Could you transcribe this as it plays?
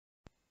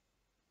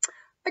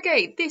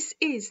Okay, this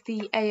is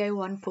the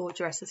AO1 for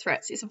Duress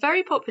threats. It's a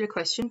very popular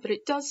question, but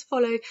it does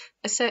follow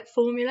a set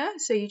formula.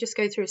 So you just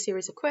go through a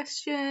series of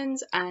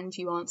questions and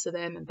you answer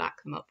them and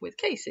back them up with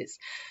cases.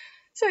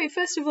 So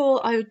first of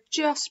all, I would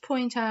just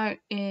point out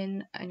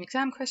in an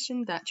exam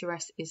question that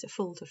duress is a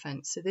full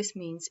defence. So this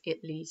means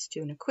it leads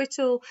to an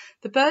acquittal.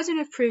 The burden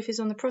of proof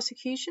is on the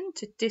prosecution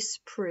to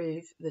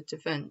disprove the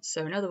defence.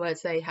 So in other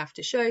words, they have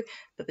to show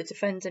that the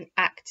defendant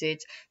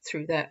acted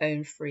through their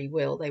own free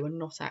will. They were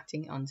not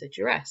acting under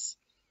duress.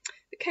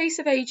 The case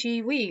of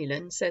A.G.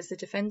 Whelan says the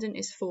defendant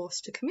is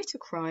forced to commit a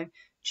crime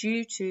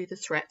due to the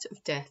threat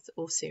of death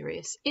or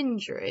serious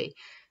injury.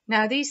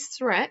 Now, these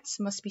threats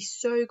must be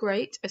so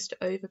great as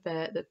to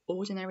overbear the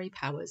ordinary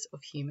powers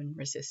of human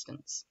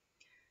resistance.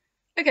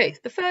 Okay,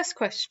 the first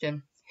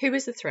question, who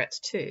is the threat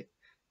to?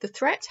 The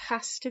threat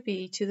has to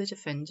be to the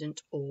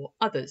defendant or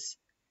others.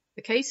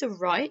 The case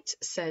of Wright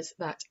says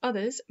that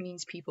others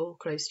means people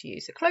close to you,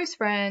 so close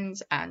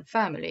friends and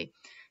family.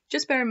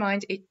 Just bear in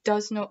mind, it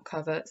does not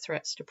cover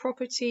threats to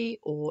property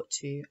or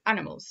to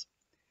animals.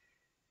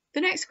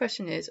 The next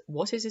question is,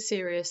 what is a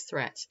serious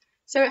threat?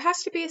 So it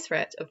has to be a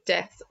threat of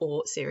death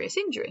or serious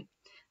injury.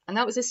 And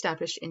that was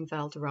established in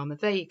Valderrama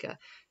Vega.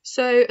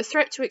 So a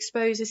threat to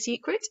expose a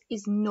secret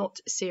is not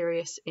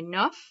serious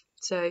enough.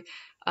 So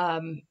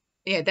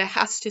there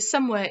has to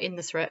somewhere in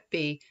the threat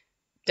be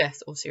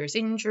death or serious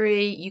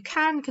injury. You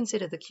can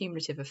consider the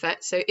cumulative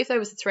effect. So if there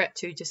was a threat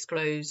to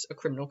disclose a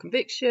criminal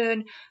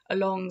conviction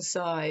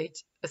alongside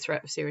a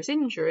threat of serious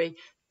injury,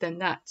 then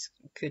that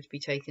could be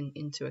taken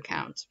into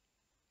account.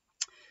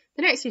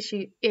 The next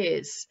issue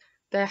is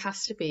there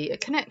has to be a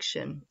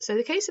connection. So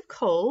the case of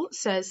Cole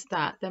says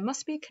that there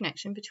must be a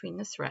connection between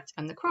the threat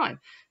and the crime.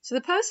 So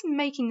the person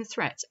making the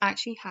threat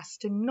actually has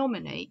to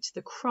nominate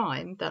the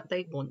crime that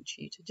they want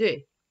you to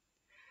do.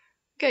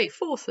 Okay,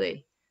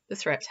 fourthly, the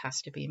threat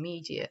has to be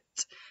immediate.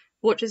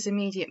 What does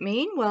immediate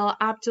mean? Well,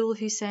 Abdul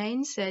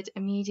Hussein said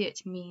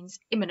immediate means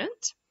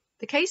imminent.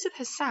 The case of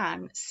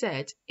Hassan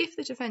said if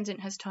the defendant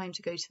has time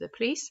to go to the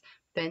police,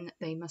 then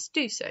they must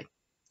do so.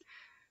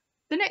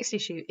 The next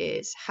issue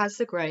is, has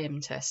the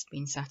Graham test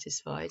been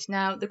satisfied?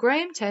 Now, the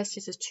Graham test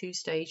is a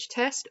two-stage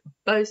test.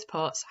 Both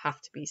parts have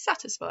to be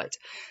satisfied.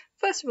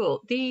 First of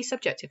all, the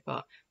subjective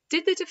part.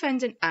 Did the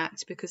defendant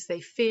act because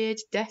they feared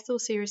death or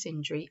serious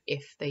injury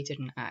if they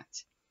didn't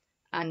act?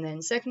 And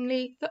then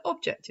secondly, the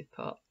objective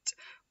part.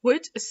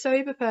 Would a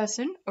sober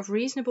person of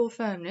reasonable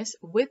firmness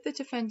with the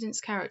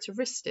defendant's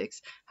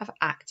characteristics have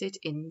acted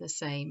in the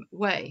same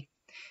way?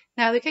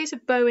 Now, the case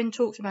of Bowen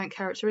talked about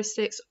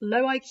characteristics.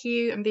 Low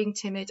IQ and being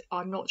timid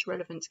are not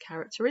relevant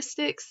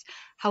characteristics.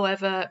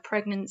 However,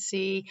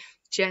 pregnancy,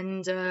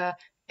 gender,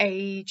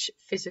 age,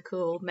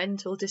 physical,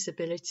 mental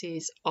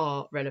disabilities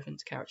are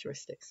relevant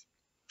characteristics.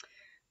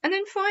 And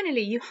then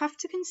finally, you have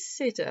to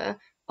consider,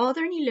 are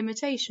there any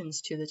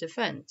limitations to the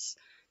defence?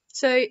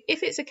 So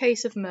if it's a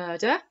case of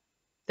murder,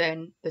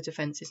 then the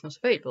defence is not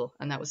available,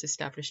 and that was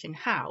established in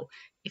Howe.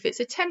 If it's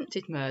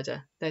attempted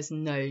murder, there's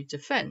no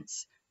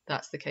defence.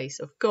 That's the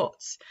case of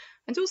Gotts.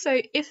 And also,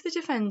 if the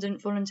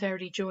defendant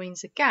voluntarily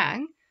joins a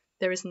gang,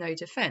 there is no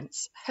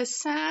defence.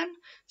 Hassan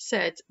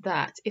said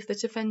that if the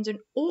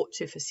defendant ought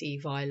to foresee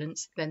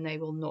violence, then they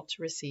will not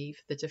receive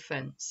the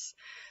defence.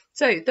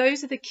 So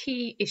those are the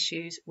key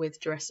issues with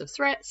duress of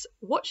threats.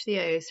 Watch the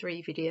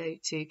AO3 video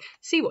to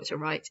see what to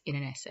write in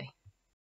an essay.